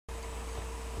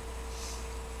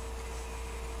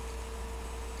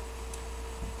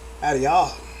Howdy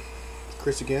y'all,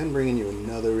 Chris again, bringing you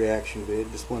another reaction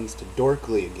vid. This one's to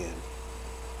Dorkly again,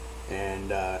 and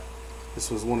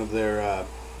this was one of their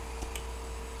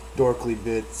Dorkly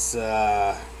Bits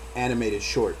animated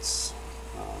shorts.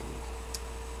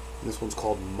 This one's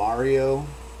called Mario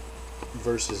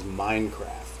versus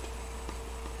Minecraft.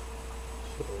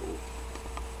 So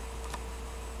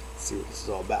let's see what this is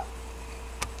all about.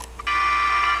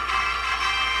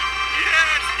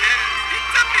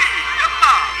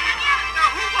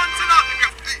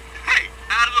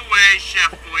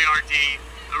 Chef Boyardee,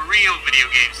 the real video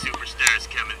game superstar is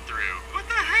coming through. What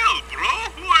the hell, bro?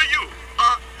 Who are you?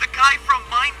 The guy from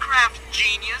Minecraft,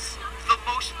 genius. The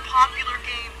most popular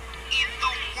game in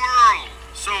the world.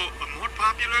 So, more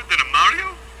popular than a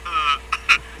Mario?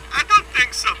 I don't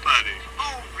think so, buddy.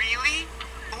 Oh, really?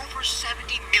 Over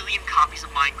 70 million copies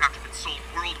of Minecraft have been sold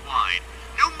worldwide.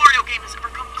 No Mario game has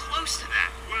ever come close to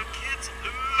that. Well, kids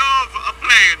love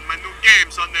playing my new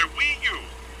games on their Wii-u.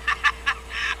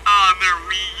 On their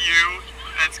Wii-u?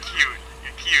 That's cute.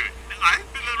 You're cute. I've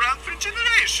been around for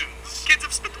generations. Kids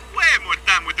have spent way more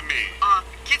time with me.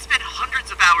 Kids spend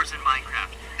hundreds of hours in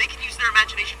Minecraft. They can use their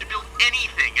imagination to build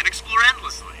anything and explore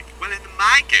endlessly. Well, in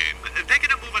my game, they're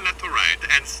gonna move a left to right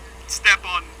and step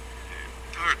on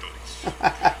turtles.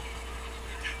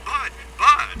 But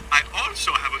I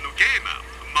also have a new game out,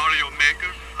 Mario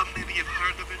Maker. Maybe you've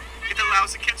heard of it. It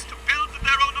allows the kids to build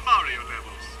their own Mario levels.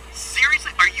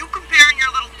 Seriously? Are you comparing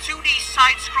your little 2D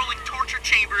side-scrolling torture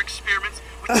chamber experiments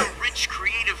with the rich,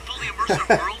 creative, fully immersive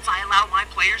worlds I allow my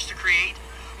players to create?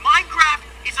 Minecraft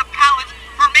is a palette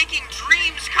for making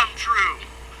dreams come true.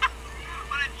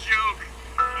 What a joke.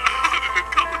 How did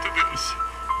it come to this?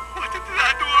 What did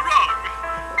I do wrong?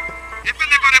 If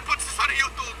anybody puts this on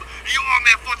YouTube, you owe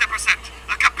me 40%.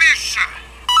 A capiche?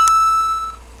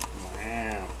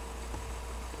 Wow.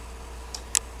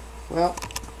 Well,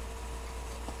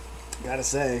 gotta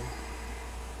say,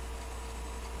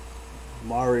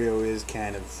 Mario is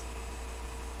kind of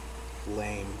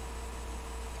lame.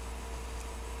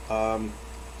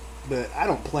 But I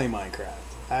don't play Minecraft.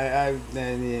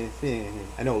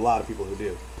 I know a lot of people who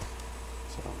do.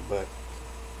 So, but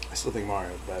I still think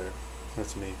Mario's better.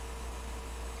 That's me.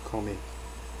 Call me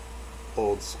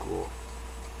old school.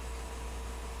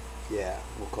 Yeah,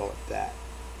 we'll call it that.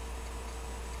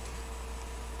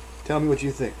 Tell me what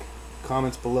you think.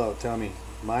 Comments below. Tell me,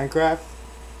 Minecraft,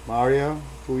 Mario,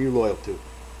 who are you loyal to?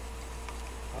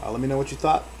 Let me know what you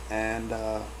thought, and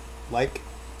like,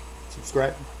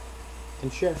 subscribe,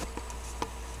 and share.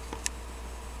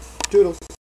 Toodles.